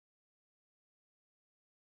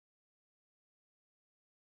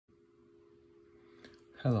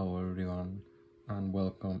Hello everyone and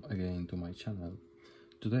welcome again to my channel.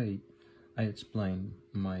 Today I explain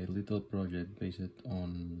my little project based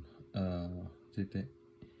on Z80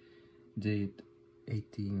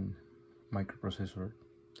 microprocessor.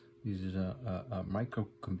 This is a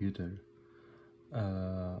microcomputer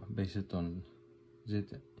based on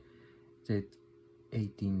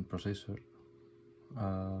Z80 processor.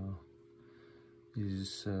 This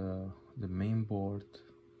is the main board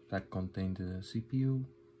that contains the CPU,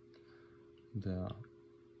 the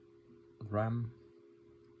RAM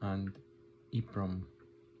and EEPROM,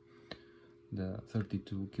 the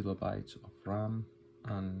 32 kilobytes of RAM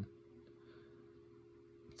and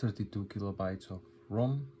 32 kilobytes of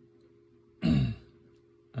ROM,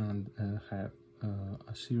 and have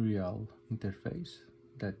a serial interface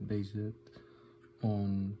that based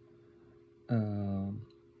on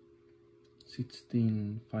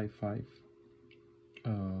 1655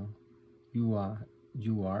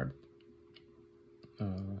 UART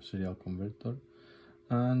serial converter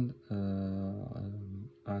and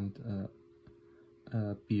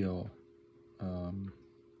PO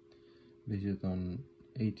based on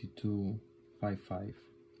 8255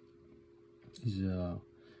 is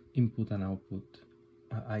input and output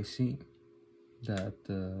IC that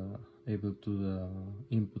able to the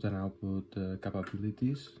input and output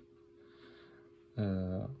capabilities.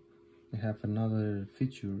 We have another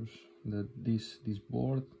features that this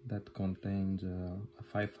board that contains a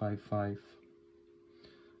 555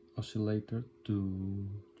 oscillator to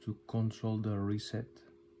control the reset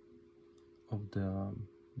of the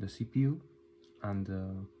CPU and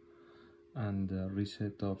the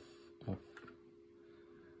reset of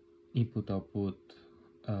input output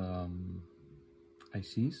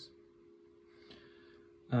ICs,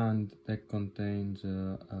 and that contains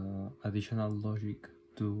additional logic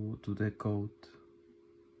to decode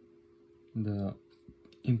the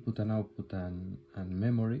input and output and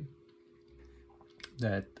memory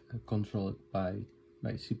that controlled by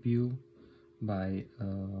CPU by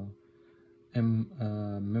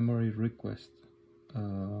memory request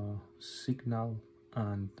signal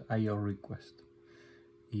and IO request.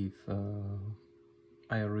 If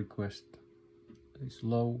IO request is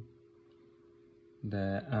low,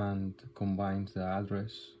 and combines the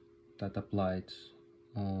address that applies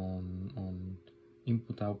on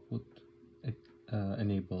input output, it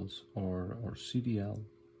enables or serial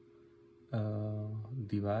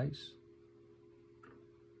device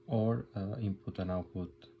or input and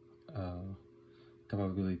output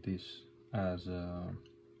capabilities as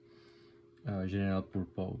general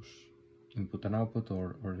purpose input and output,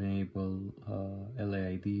 or enable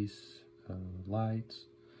LEDs, lights,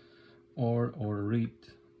 or read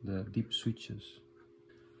the deep switches.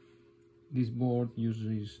 This board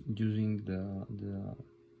uses using the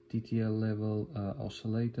TTL level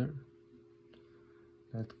oscillator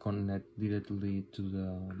that connect directly to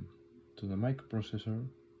the microprocessor.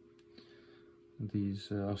 This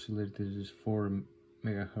oscillator is 4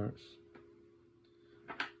 megahertz.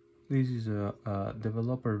 This is a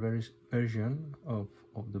developer version of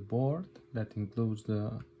the board that includes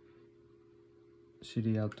the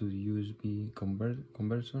serial to USB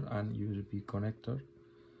converter and USB connector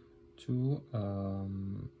to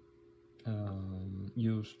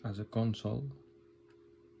use as a console,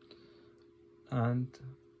 and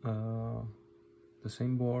the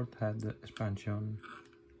same board had the expansion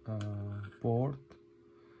port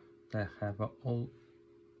that have all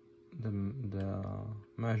the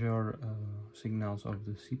major signals of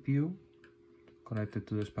the CPU connected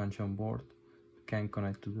to the expansion board, can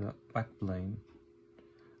connect to the backplane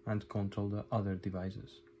and control the other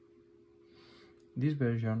devices. This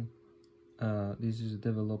version, this is a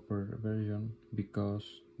developer version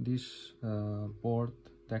because this board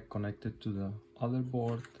that connected to the other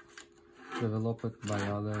board developed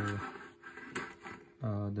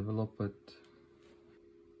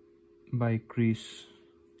by Chris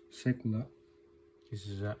Sekula. This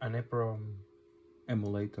is an EEPROM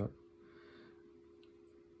emulator.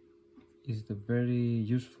 Is the very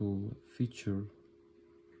useful feature.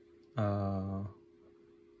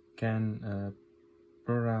 Can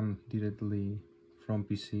program directly from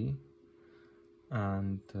PC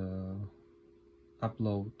and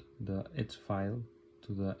upload the H file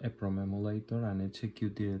to the EEPROM emulator and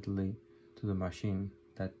execute directly to the machine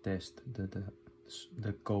that test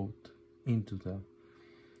the code into the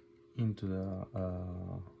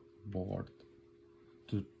board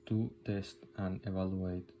to test and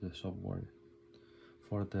evaluate the software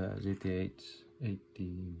for the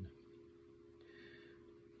Z80.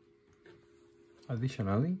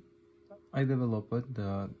 Additionally, I developed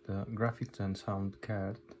the graphics and sound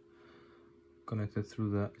card connected through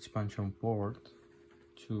the expansion port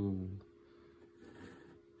to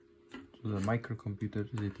the microcomputer,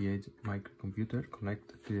 Z80 microcomputer,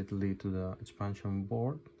 connected directly to the expansion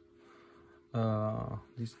board.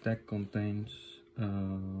 This deck contains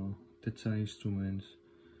Texas Instruments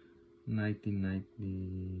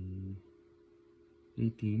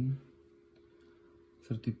 1918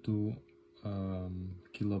 32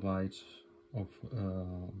 kilobytes of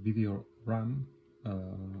video RAM,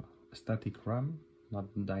 static RAM, not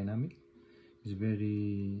dynamic. It's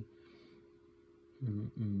very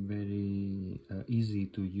easy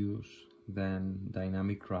to use than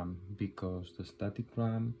dynamic RAM, because the static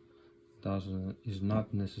RAM is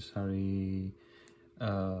not necessary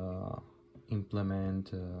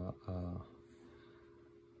implement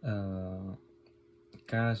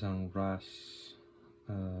CAS and RAS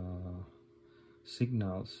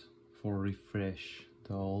signals for refresh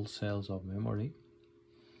the old cells of memory.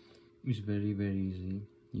 It's very easy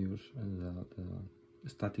use the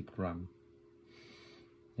static RAM.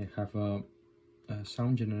 I have a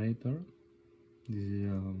sound generator. This is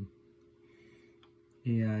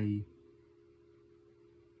AI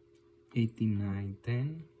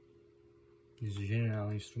 8910. This is General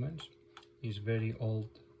Instruments. It's very old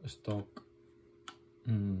stock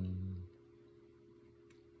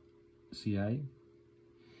CI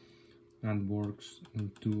and works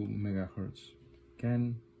in 2 megahertz.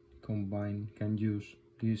 Can use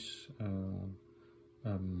this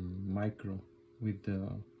micro with the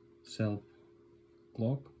self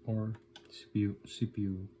clock or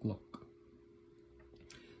CPU clock.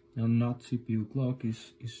 Now, not CPU clock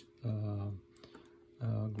is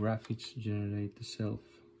graphics generate the self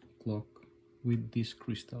clock with this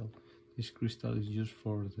crystal. This crystal is used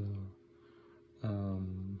for the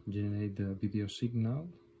generate the video signal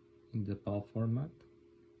in the PAL format.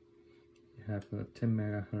 You have a 10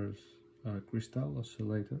 megahertz crystal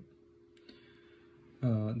oscillator.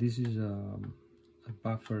 This is a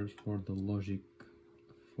buffer for the logic,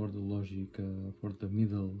 for the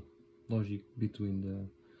middle logic between the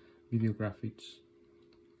video graphics,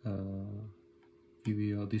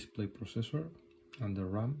 video display processor and the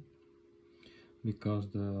RAM, because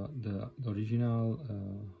the original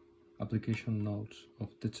application notes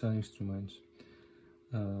of Texas Instruments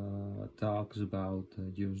talks about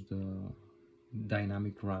use the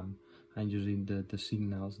dynamic RAM and using the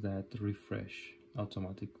signals that refresh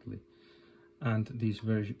automatically, and this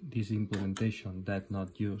implementation that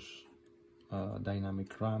not use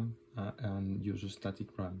dynamic RAM and use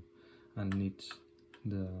static RAM and needs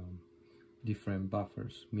the different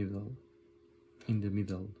buffers in the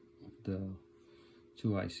middle of the two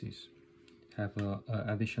ICs. Have a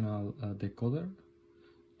additional decoder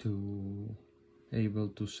to able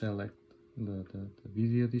to select the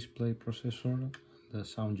video display processor, the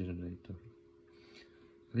sound generator.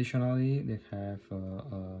 Additionally, they have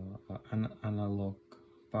an analog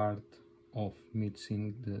part of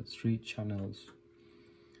mixing the 3 channels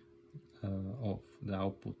of the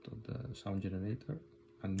output of the sound generator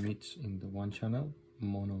and mix in the 1 channel,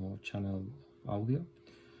 mono channel audio.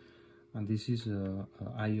 And this is a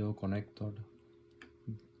I/O connector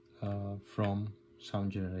from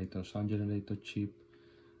sound generator. Sound generator chip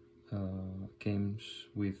comes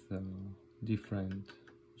with different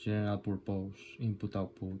general purpose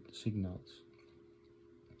input-output signals.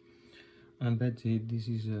 And that's it. This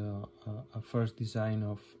is a first design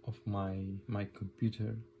of my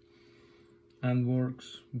computer, and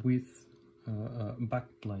works with a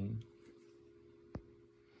backplane.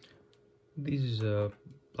 This is a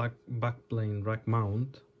backplane rack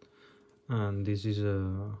mount, and this is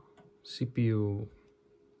a CPU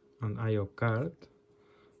and I/O card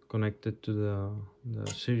connected to the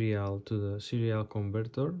serial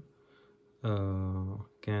converter.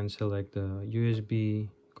 Can select the USB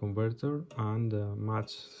converter and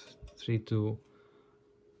match 3 to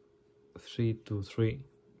 3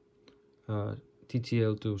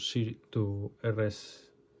 TTL to RS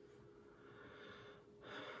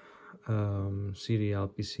serial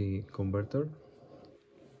PC converter.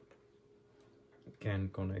 Can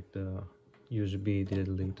connect the USB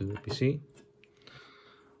directly to the PC,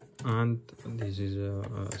 and this is a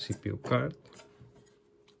CPU card.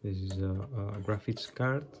 This is a graphics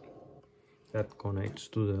card that connects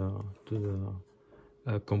to the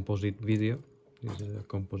composite video. This is a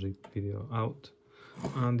composite video out,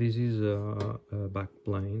 and this is a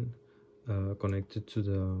backplane connected to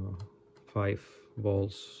the 5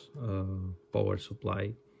 volts power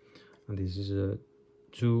supply, and this is a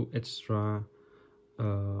 2 extra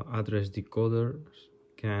address decoders.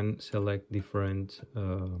 Can select different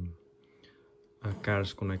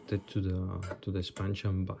cards connected to the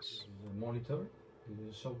expansion bus. monitor. This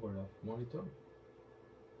is a software of monitor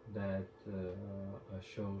that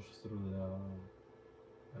shows through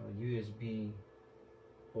the USB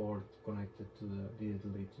port connected to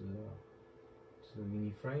digitally to the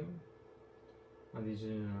MiniFrame, and these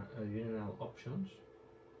are general options.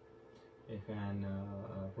 It can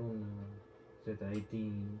run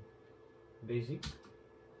Z80 basic.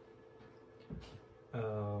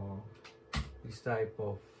 This type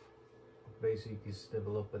of basic is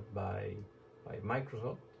developed by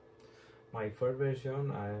Microsoft. My first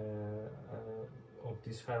version of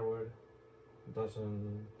this hardware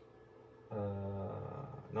doesn't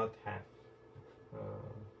not have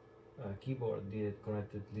a keyboard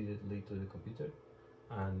connected digitally to the computer,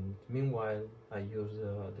 and meanwhile I use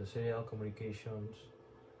the serial communications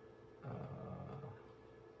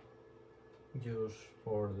used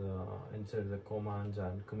for the enter the commands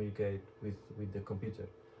and communicate with the computer.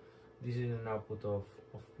 This is an output of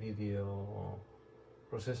video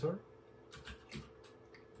processor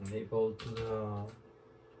enabled to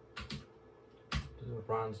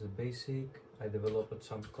runs the basic. I developed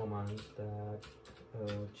some commands that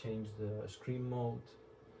change the screen mode.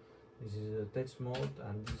 This is a text mode,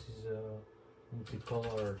 and this is a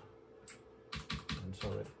multicolor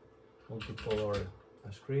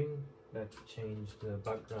screen that change the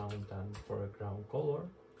background and foreground color.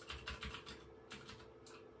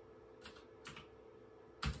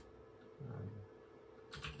 And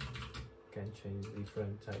can change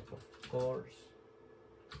different type of colors.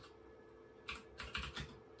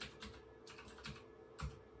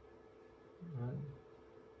 And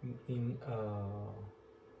in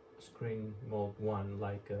screen mode 1,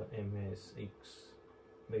 like MSX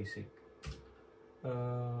basic,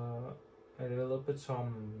 I developed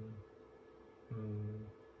some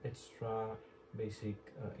extra basic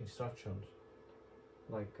instructions,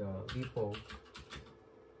 like depot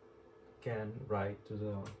can write to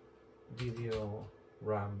the video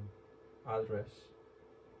RAM address.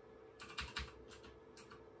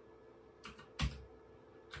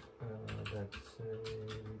 That's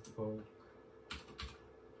depot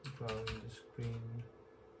drawing the screen.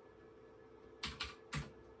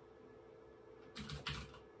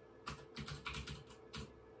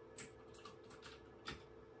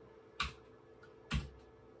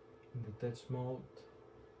 In the text mode,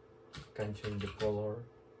 can change the color,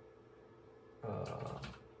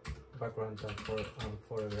 background and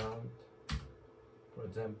foreground. For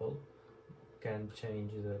example, can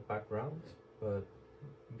change the background, but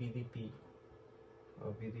VDP,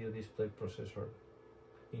 video display processor,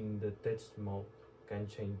 in the text mode can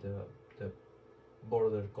change the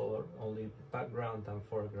border color, only background and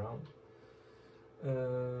foreground.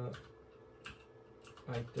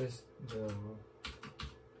 I test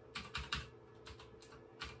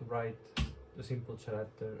write the simple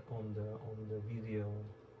character on the video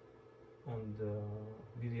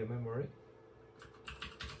memory.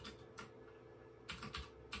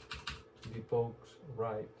 Debuggs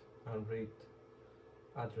write and read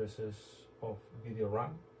addresses of video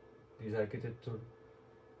RAM. This architecture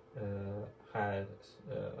has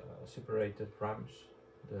separated RAMs,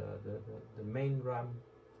 the main RAM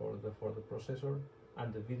for the processor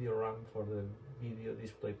and the video RAM for the video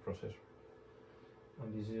display processor.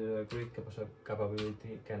 And this is a great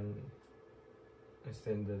capability, can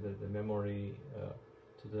extend the memory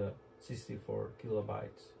to the 64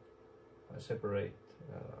 kilobytes, separate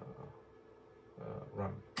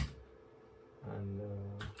RAM, and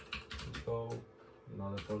go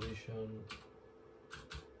another position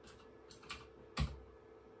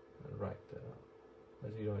and write a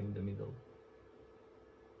 0 in the middle.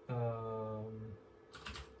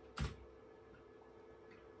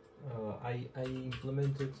 I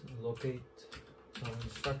implemented locate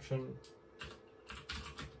instruction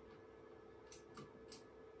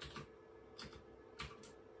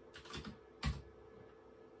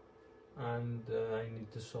and I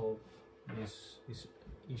need to solve these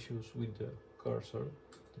issues with the cursor.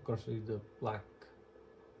 The cursor is the black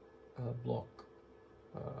block.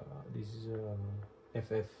 This is a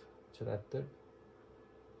FF character,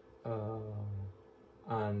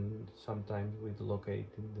 and sometimes with locate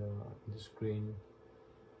in the screen,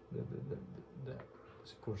 the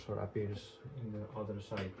cursor appears in the other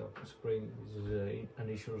side of the screen. This is an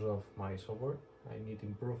issue of my software. I need to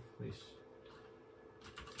improve this.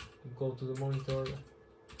 Go to the monitor,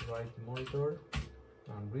 write the monitor,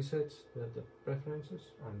 and reset the preferences,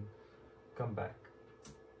 and come back.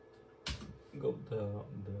 Go the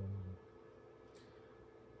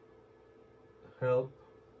help,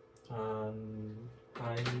 and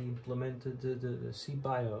I implemented the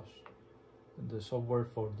CBIOS, the software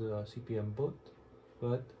for the CPM boot,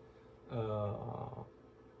 but I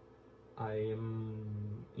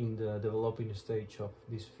am in the developing stage of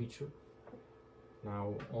this feature.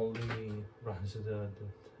 Now only runs the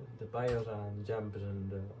BIOS and jumps in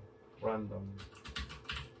the random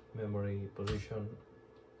memory position.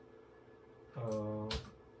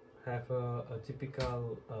 Have a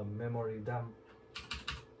typical memory dump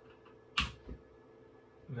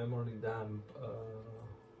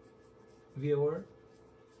viewer,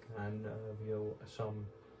 can view some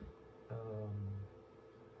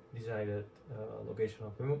desired location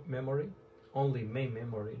of memory, only main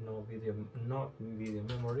memory, not video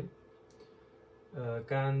memory.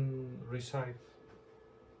 Can receive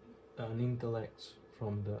an intellects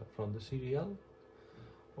from the serial,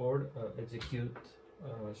 or execute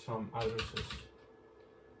some addresses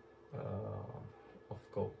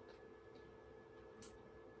of code.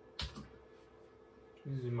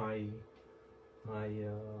 This is my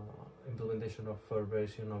implementation of first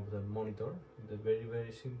version of the monitor. The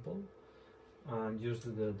very simple, and use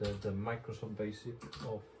the Microsoft basic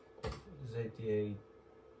of Z80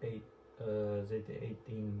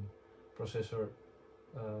 processor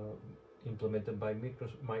implemented by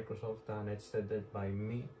Microsoft and extended by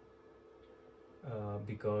me,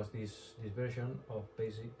 because this version of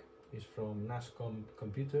basic is from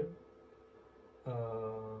Microcomputer,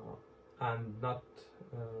 and not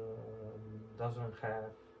doesn't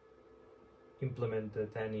have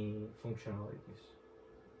implemented any functionalities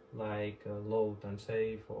like load and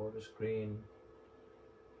save, or the screen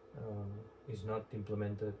is not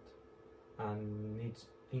implemented and needs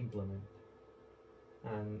implement,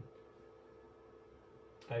 and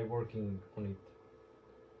I working on it.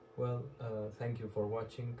 Well, thank you for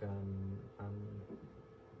watching, and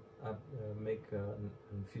make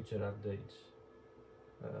future updates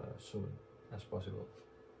soon as possible.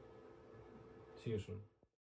 See you soon.